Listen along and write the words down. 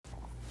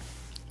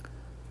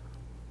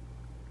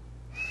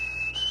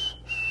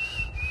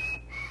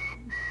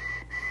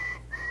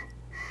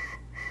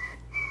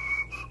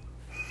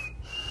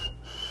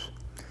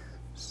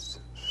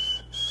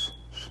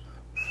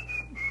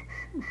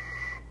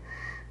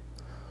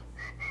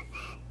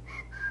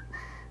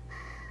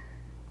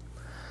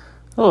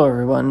Hello,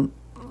 everyone.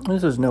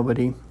 This is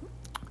Nobody.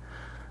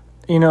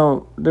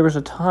 There was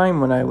a time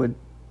when I would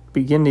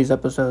begin these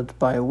episodes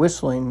by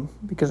whistling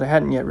because I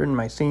hadn't yet written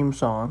my theme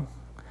song.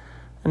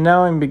 And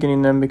now I'm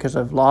beginning them because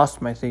I've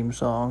lost my theme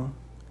song.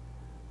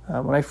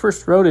 When I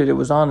first wrote it, it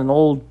was on an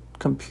old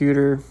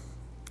computer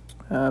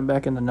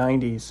back in the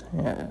 90s,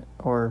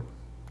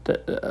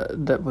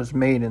 that was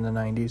made in the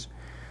 90s.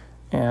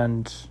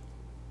 And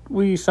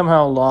we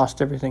somehow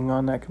lost everything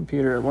on that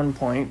computer at one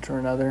point or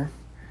another.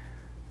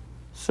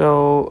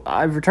 So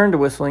I've returned to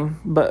whistling,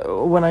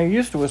 but when I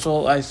used to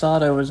whistle, I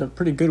thought I was a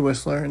pretty good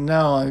whistler, and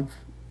now I've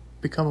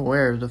become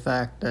aware of the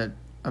fact that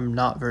I'm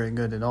not very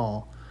good at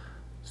all.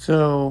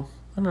 So,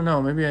 I don't know,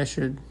 maybe I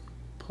should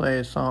play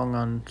a song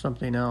on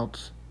something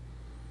else.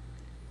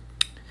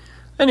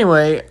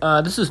 Anyway,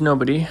 this is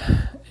Nobody,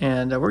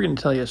 and we're going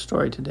to tell you a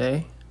story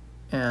today,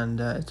 and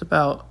it's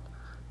about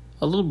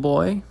a little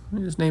boy.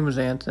 His name was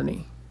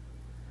Anthony.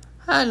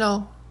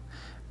 Hello,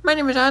 my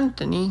name is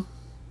Anthony.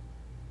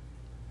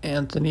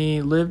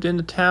 Anthony lived in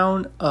the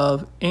town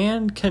of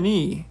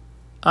Ankeny,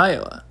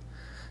 Iowa.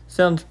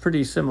 Sounds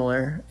pretty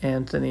similar,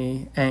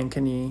 Anthony,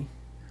 Ankeny.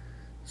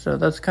 So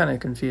that's kind of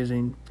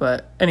confusing.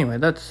 But anyway,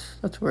 that's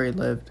where he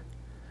lived.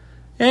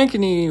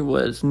 Ankeny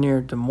was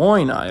near Des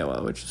Moines,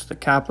 Iowa, which is the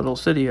capital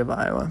city of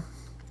Iowa.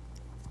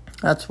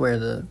 That's where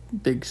the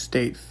big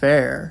state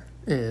fair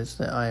is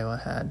that Iowa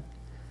had.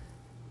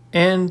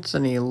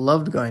 Anthony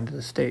loved going to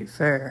the state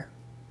fair.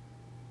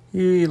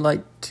 He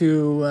liked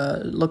to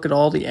look at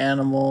all the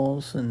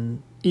animals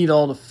and eat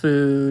all the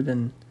food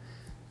and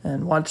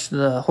watch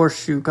the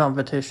horseshoe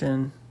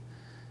competition.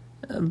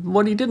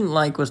 What he didn't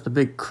like was the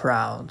big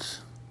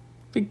crowds.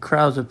 Big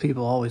crowds of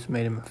people always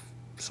made him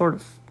sort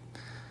of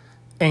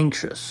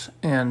anxious,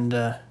 and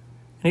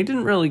he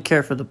didn't really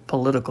care for the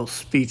political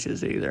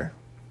speeches either.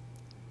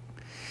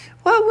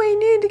 What we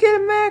need to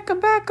get America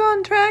back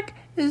on track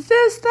is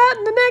this, that,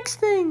 and the next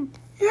thing.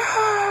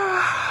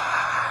 Yeah!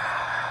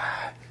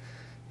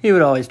 He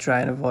would always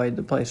try and avoid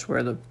the place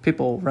where the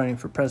people running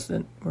for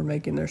president were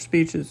making their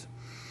speeches.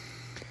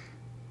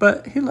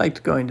 But he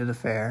liked going to the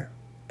fair.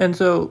 And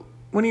so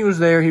when he was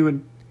there, he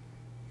would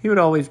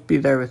always be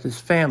there with his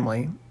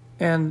family.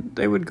 And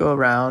they would go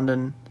around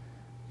and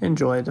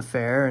enjoy the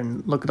fair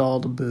and look at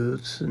all the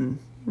booths and,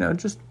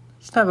 just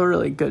have a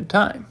really good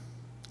time.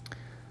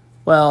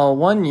 Well,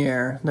 one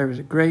year, there was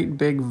a great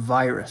big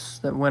virus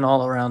that went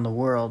all around the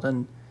world.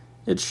 And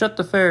it shut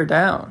the fair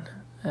down.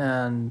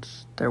 And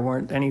there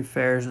weren't any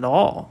fairs at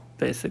all,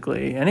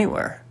 basically,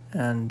 anywhere.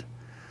 And,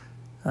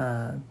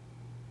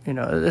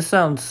 this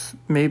sounds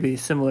maybe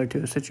similar to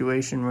a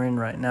situation we're in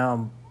right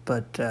now,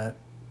 but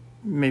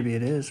maybe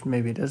it is,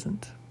 maybe it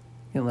isn't.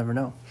 You'll never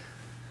know.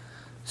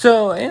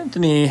 So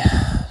Anthony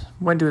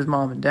went to his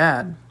mom and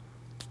dad.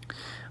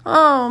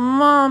 Oh,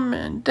 Mom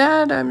and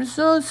Dad, I'm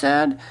so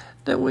sad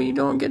that we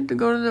don't get to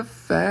go to the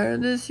fair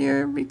this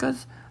year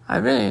because I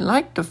really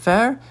like the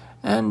fair,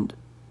 and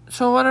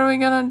so what are we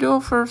going to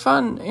do for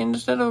fun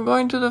instead of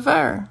going to the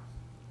fair?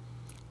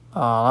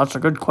 That's a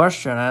good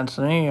question,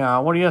 Anthony.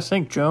 What do you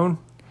think, Joan?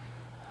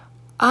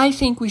 I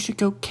think we should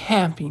go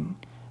camping.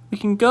 We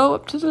can go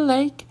up to the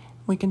lake,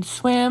 we can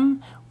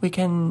swim, we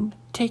can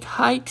take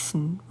hikes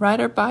and ride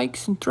our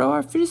bikes and throw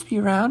our frisbee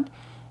around,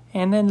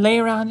 and then lay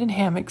around in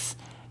hammocks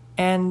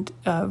and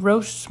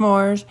roast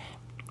s'mores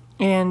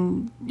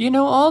and,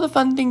 all the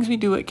fun things we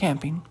do at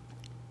camping.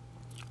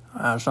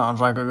 That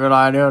sounds like a good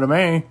idea to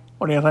me.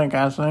 What do you think,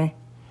 Anthony?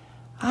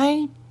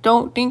 I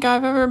don't think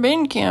I've ever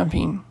been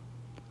camping.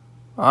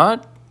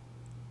 What?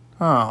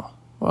 Oh,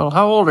 well,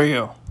 how old are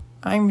you?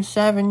 I'm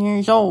 7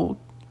 years old.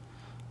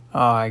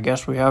 I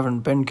guess we haven't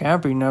been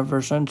camping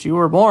ever since you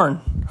were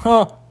born.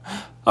 Huh.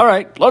 All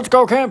right, let's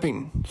go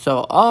camping.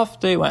 So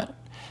off they went.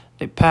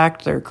 They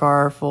packed their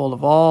car full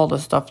of all the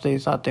stuff they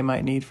thought they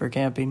might need for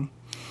camping.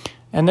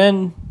 And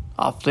then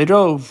off they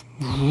drove.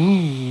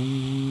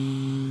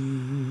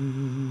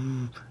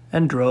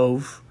 And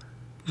drove.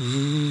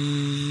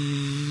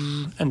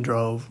 And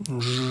drove.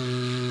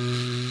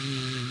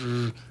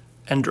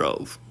 And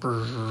drove.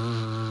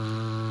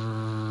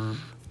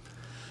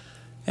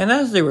 And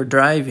as they were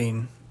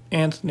driving,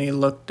 Anthony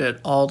looked at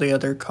all the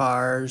other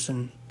cars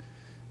and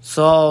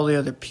saw all the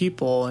other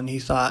people, and he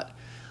thought,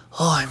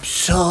 oh, I'm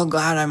so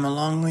glad I'm a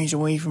long ways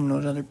away from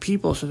those other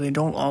people so they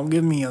don't all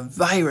give me a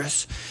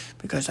virus,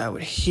 because I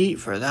would hate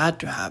for that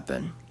to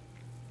happen.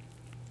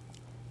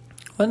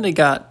 When they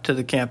got to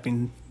the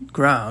camping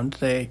ground,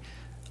 they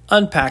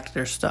unpacked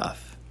their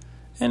stuff.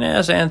 And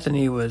as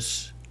Anthony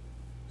was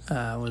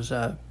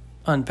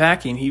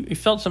unpacking, he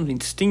felt something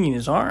stinging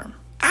his arm.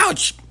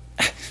 Ouch!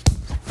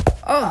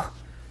 Oh,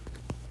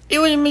 it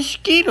was a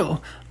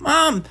mosquito.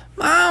 Mom,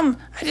 I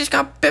just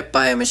got bit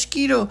by a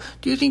mosquito.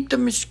 Do you think the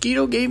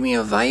mosquito gave me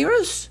a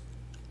virus?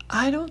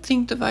 I don't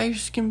think the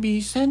virus can be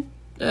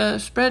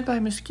spread by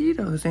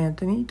mosquitoes,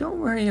 Anthony.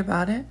 Don't worry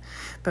about it.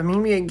 But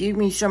maybe it gave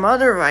me some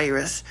other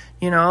virus,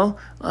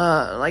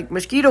 like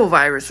mosquito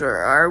virus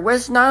or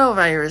West Nile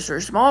virus or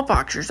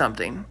smallpox or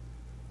something.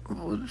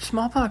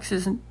 Smallpox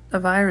isn't a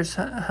virus,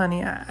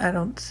 honey. I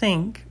don't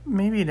think.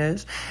 Maybe it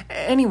is.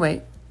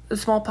 Anyway, the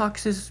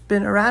smallpox has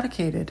been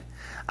eradicated.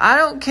 I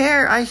don't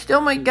care. I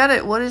still might get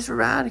it. What does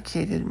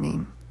eradicated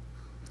mean?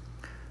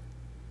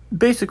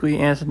 Basically,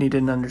 Anthony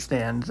didn't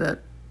understand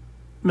that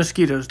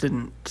mosquitoes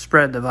didn't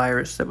spread the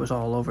virus that was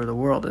all over the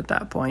world at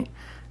that point,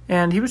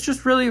 and he was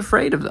just really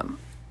afraid of them.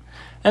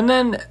 And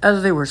then,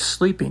 as they were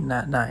sleeping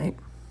that night,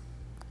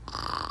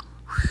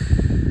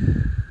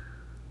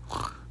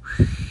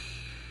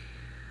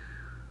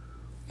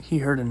 he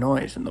heard a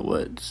noise in the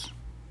woods.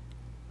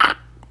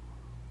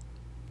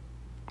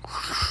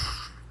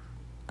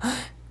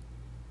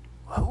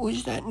 What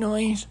was that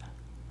noise?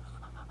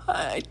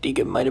 I think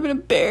it might have been a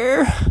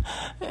bear.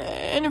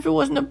 And if it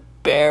wasn't a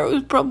bear, it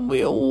was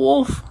probably a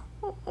wolf,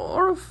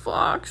 or a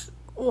fox,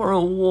 or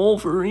a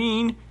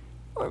wolverine,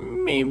 or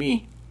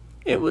maybe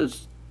it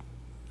was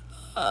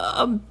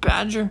a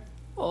badger,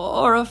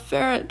 or a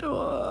ferret,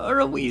 or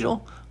a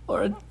weasel,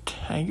 or a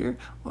tiger,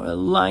 or a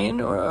lion,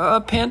 or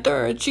a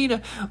panther, or a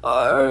cheetah,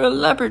 or a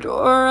leopard,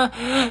 or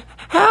a...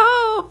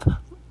 Help!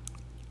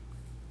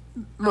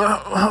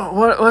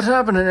 What's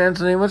happening,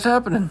 Anthony? What's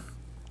happening?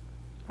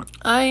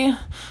 I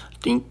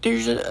think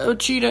there's a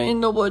cheetah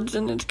in the woods,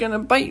 and it's gonna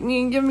bite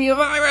me and give me a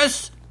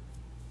virus.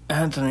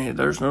 Anthony,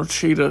 there's no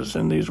cheetahs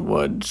in these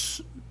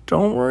woods.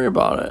 Don't worry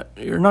about it.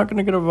 You're not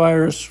gonna get a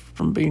virus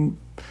from being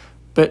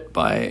bit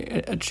by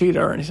a cheetah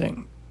or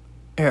anything.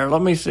 Here,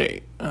 let me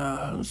see.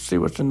 Let's see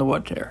what's in the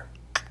woods here.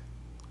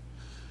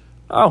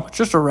 Oh, it's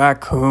just a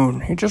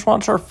raccoon. He just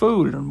wants our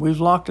food, and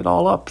we've locked it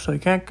all up so he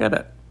can't get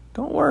it.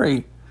 Don't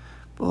worry.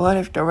 But what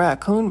if the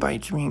raccoon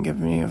bites me and gives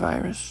me a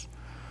virus?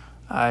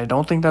 I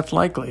don't think that's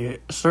likely.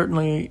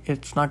 Certainly,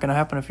 it's not going to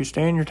happen if you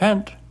stay in your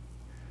tent.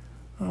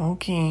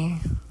 Okay.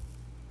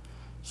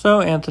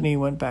 So Anthony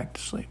went back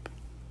to sleep.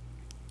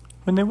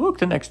 When they woke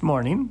the next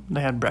morning,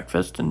 they had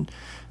breakfast, and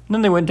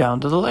then they went down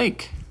to the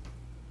lake.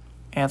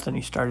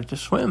 Anthony started to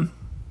swim.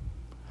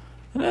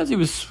 And as he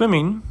was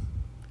swimming,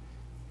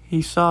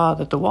 he saw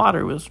that the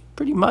water was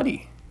pretty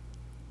muddy.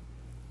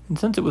 And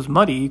since it was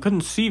muddy, he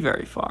couldn't see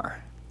very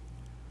far.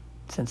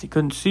 Since he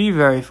couldn't see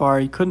very far,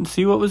 he couldn't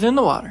see what was in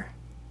the water.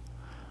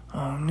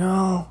 Oh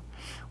no,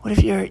 what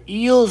if there are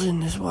eels in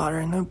this water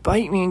and they'll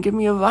bite me and give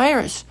me a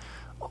virus?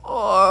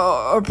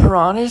 Or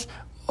piranhas,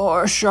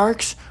 or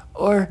sharks,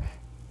 or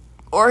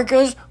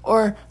orcas,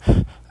 or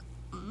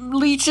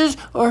leeches,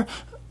 or...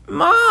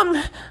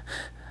 Mom!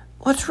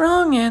 What's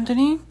wrong,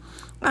 Anthony?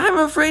 I'm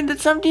afraid that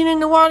something in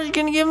the water is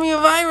going to give me a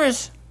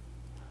virus.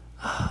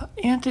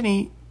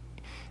 Anthony,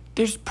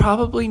 there's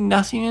probably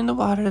nothing in the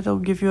water that'll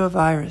give you a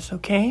virus,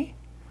 okay?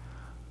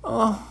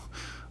 Oh,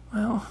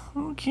 well,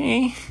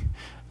 okay.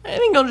 I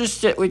think I'll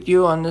just sit with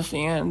you on the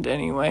sand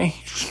anyway.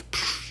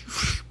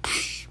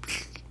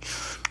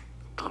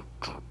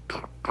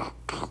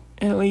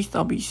 At least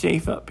I'll be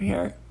safe up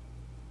here.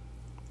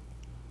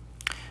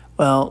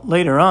 Well,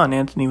 later on,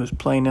 Anthony was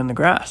playing in the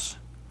grass.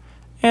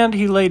 And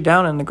he laid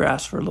down in the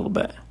grass for a little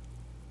bit.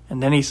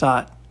 And then he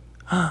thought,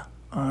 oh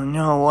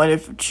no, what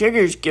if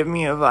chiggers give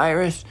me a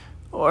virus?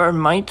 Or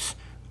mites?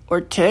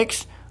 Or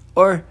ticks?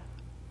 Or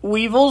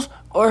weevils?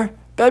 Or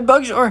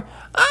bedbugs? Or...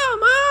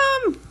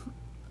 Oh,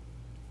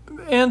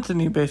 Mom!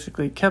 Anthony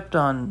basically kept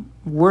on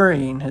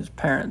worrying his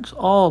parents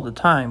all the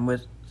time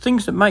with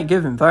things that might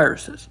give him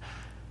viruses.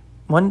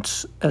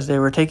 Once, as they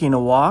were taking a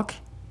walk,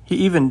 he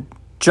even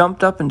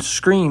jumped up and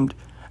screamed,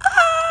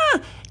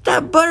 "Ah!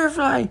 That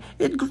butterfly!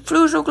 It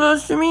flew so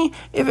close to me.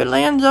 If it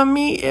lands on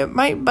me, it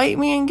might bite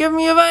me and give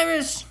me a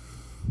virus."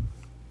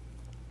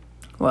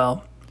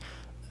 Well,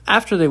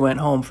 after they went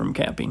home from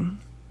camping,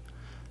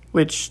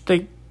 which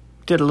they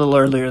did a little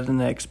earlier than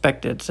they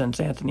expected since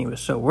Anthony was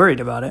so worried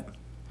about it,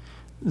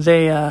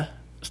 they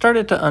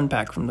started to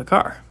unpack from the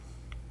car.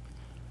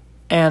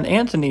 And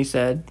Anthony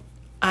said,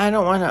 "I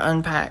don't want to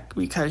unpack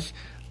because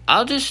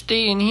I'll just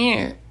stay in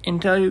here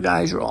until you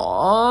guys are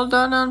all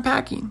done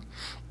unpacking.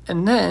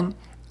 And then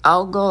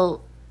I'll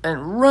go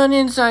and run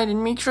inside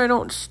and make sure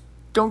I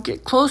don't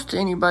get close to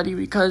anybody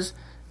because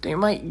they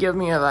might give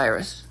me a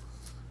virus."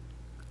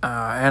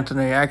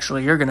 Anthony,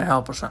 actually, you're going to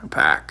help us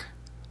unpack.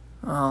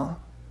 Oh,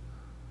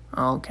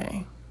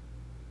 okay.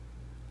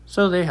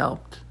 So they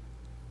helped.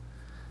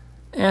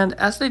 And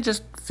as they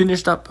just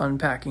finished up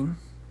unpacking,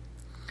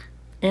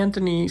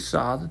 Anthony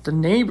saw that the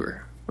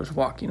neighbor was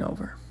walking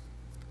over.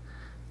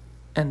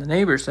 And the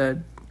neighbor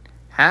said,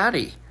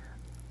 "Howdy.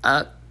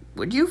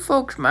 Would you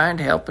folks mind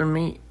helping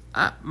me?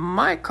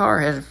 My car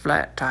has a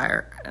flat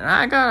tire, and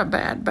I got a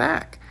bad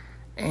back,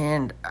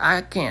 and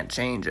I can't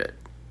change it.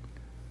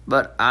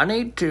 But I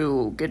need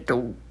to get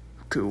to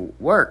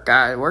work.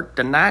 I work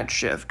the night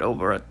shift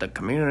over at the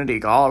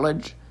community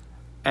college,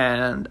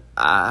 and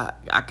I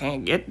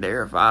can't get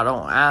there if I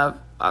don't have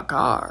a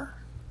car."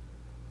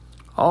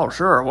 "Oh,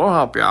 sure, we'll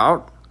help you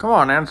out. Come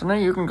on,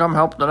 Anthony, you can come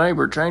help the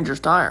neighbor change his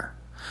tire."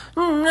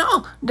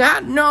 "No,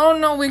 Dad,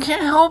 no, we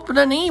can't help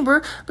the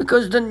neighbor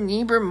because the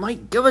neighbor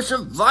might give us a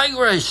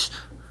virus."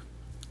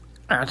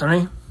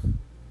 "Anthony,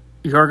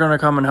 you're going to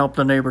come and help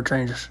the neighbor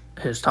change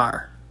his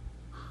tire."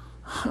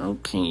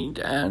 Okay,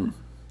 Dad.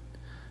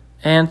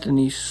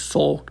 Anthony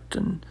sulked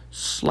and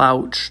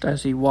slouched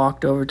as he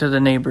walked over to the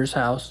neighbor's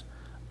house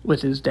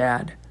with his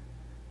dad.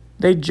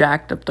 They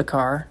jacked up the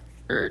car,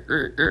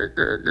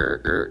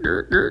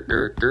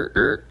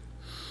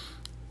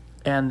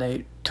 and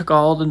they took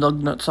all the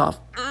lug nuts off.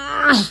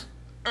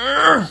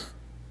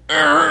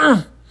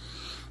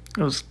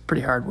 It was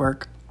pretty hard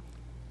work.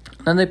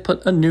 Then they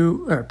put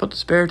the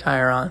spare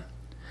tire on.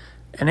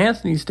 And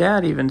Anthony's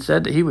dad even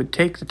said that he would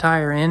take the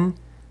tire in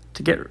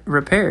to get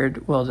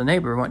repaired while the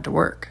neighbor went to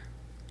work.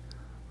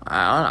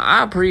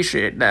 I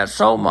appreciate that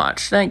so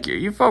much. Thank you.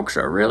 You folks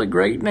are really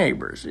great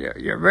neighbors.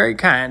 You're very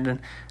kind. And,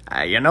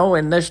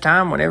 in this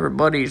time when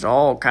everybody's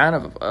all kind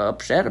of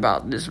upset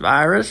about this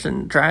virus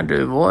and trying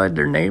to avoid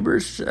their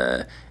neighbors,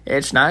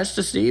 it's nice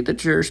to see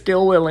that you're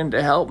still willing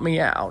to help me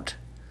out.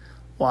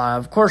 Why,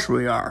 of course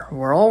we are.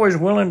 We're always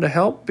willing to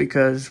help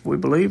because we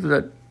believe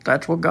that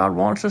that's what God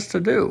wants us to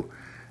do.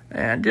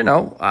 And,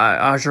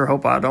 I sure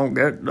hope I don't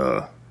get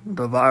the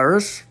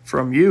virus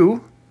from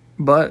you.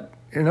 But,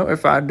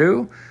 if I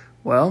do,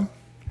 well,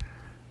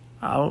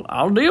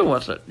 I'll deal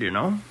with it,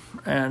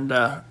 And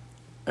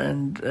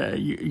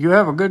you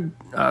have a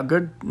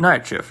good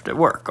night shift at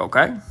work,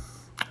 okay?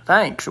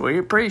 Thanks, I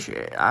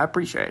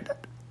appreciate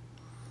it.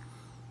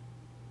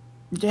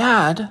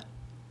 Dad?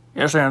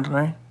 Yes,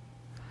 Anthony?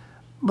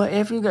 But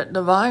if you get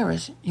the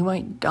virus, you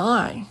might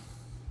die.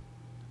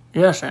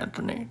 Yes,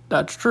 Anthony,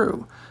 that's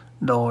true.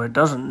 Though it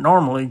doesn't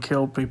normally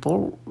kill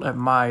people at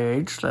my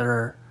age that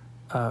are,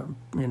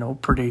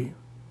 pretty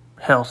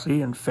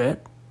healthy and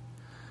fit.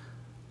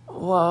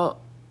 Well,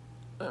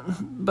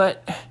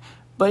 but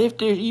if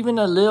there's even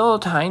a little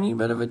tiny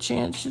bit of a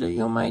chance that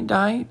you might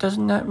die,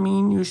 doesn't that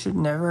mean you should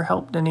never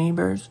help the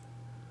neighbors?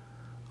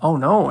 Oh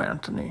no,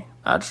 Anthony,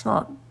 that's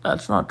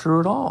not true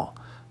at all.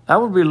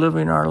 That would be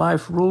living our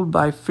life ruled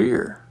by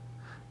fear.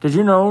 Did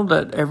you know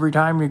that every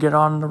time you get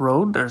on the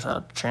road, there's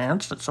a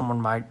chance that someone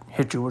might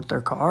hit you with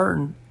their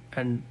car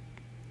and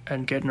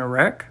get in a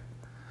wreck?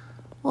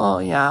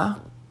 Well, yeah.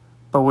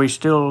 But we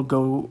still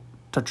go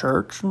to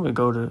church, and we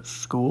go to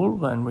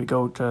school, and we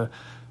go to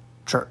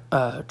church.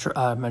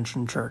 I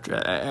mentioned church,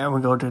 and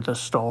we go to the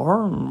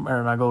store,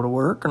 and I go to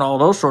work, and all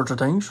those sorts of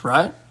things,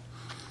 right?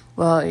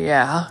 Well,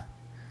 yeah.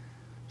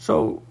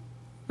 So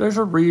there's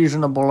a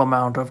reasonable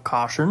amount of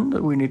caution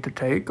that we need to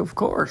take, of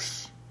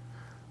course.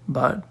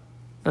 But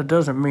that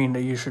doesn't mean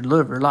that you should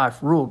live your life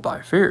ruled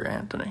by fear,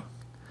 Anthony.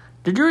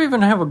 Did you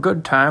even have a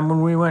good time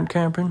when we went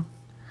camping?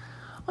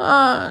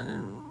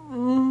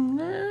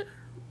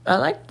 I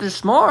liked the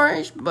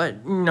s'mores,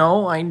 but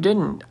no, I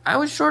didn't. I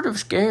was sort of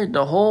scared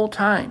the whole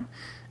time.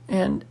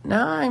 And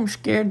now I'm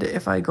scared that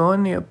if I go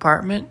in the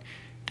apartment,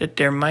 that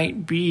there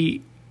might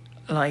be,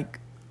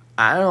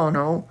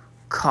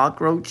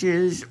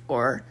 cockroaches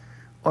or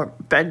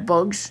bed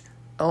bugs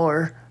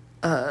or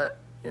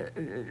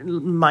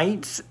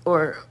mites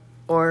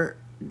or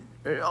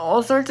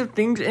all sorts of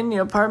things in the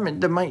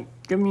apartment that might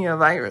give me a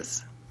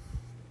virus.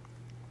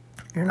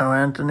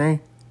 Anthony,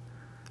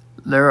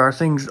 there are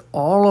things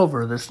all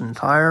over this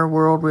entire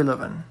world we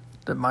live in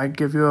that might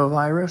give you a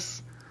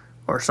virus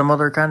or some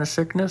other kind of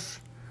sickness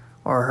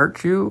or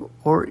hurt you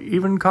or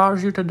even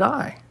cause you to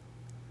die.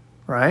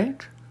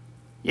 Right?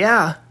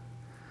 Yeah.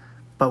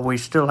 But we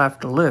still have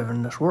to live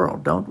in this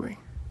world, don't we?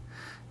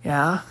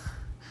 Yeah.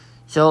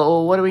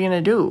 So what are we going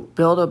to do?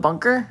 Build a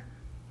bunker?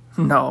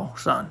 No,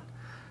 son.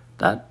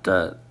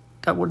 That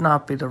would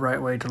not be the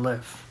right way to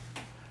live.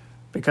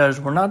 Because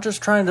we're not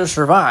just trying to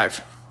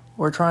survive.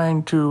 We're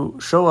trying to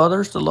show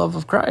others the love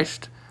of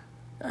Christ.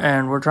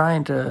 And we're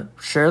trying to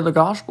share the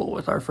gospel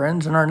with our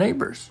friends and our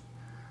neighbors.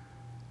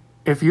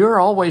 If you're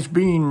always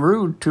being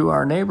rude to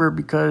our neighbor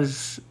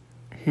because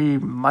he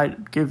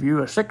might give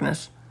you a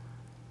sickness,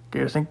 do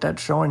you think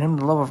that's showing him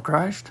the love of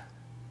Christ?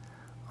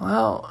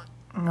 Well,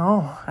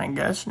 no, I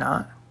guess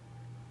not.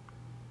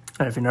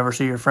 And if you never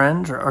see your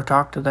friends or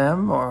talk to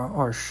them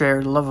or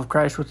share the love of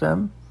Christ with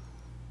them,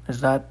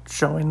 is that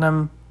showing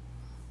them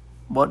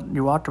what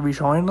you ought to be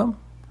showing them?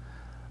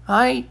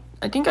 I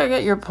think I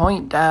get your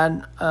point,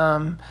 Dad.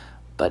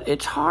 But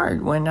it's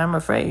hard when I'm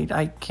afraid.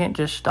 I can't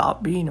just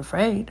stop being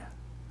afraid.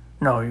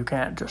 No, you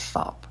can't just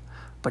stop.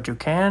 But you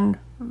can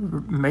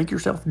make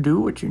yourself do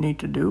what you need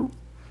to do.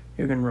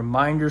 You can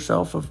remind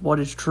yourself of what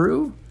is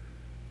true.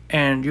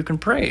 And you can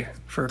pray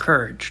for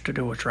courage to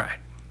do what's right.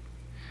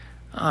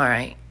 All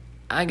right.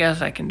 I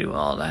guess I can do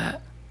all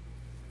that.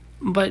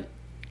 But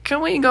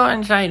can we go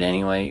inside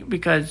anyway?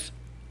 Because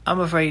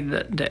I'm afraid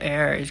that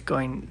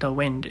the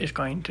wind is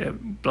going to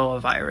blow a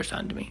virus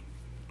onto me.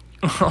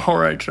 All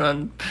right,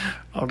 son.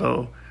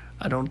 Although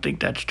I don't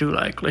think that's too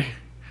likely.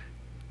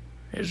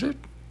 Is it?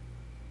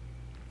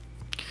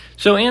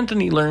 So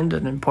Anthony learned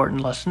an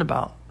important lesson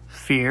about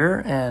fear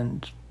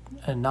and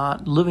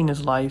not living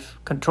his life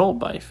controlled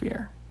by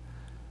fear.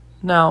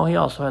 Now, he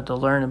also had to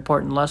learn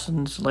important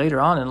lessons later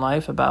on in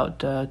life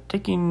about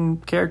taking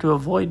care to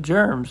avoid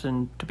germs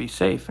and to be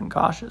safe and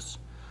cautious.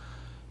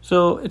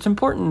 So it's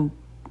important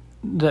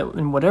that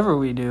in whatever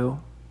we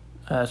do,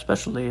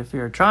 especially if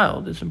you're a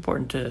child, it's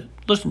important to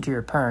listen to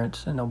your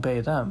parents and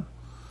obey them.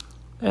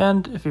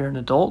 And if you're an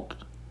adult,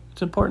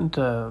 it's important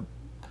to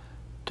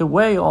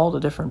weigh all the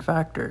different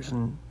factors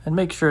and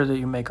make sure that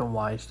you make a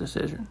wise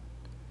decision.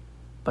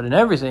 But in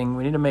everything,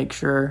 we need to make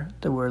sure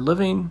that we're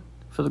living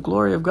for the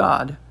glory of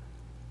God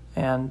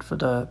and for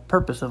the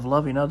purpose of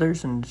loving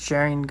others and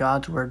sharing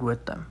God's word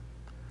with them.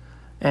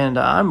 And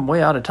I'm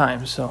way out of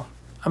time, so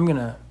I'm going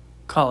to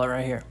call it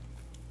right here.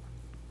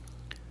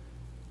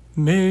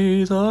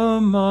 May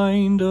the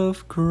mind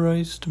of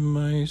Christ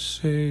my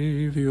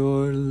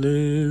Savior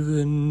live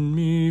in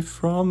me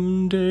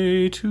from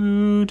day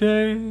to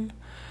day,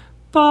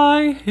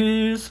 by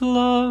his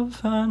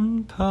love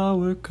and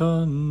power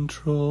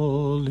controlling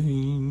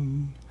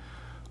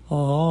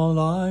all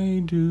I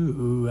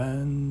do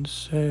and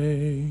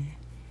say.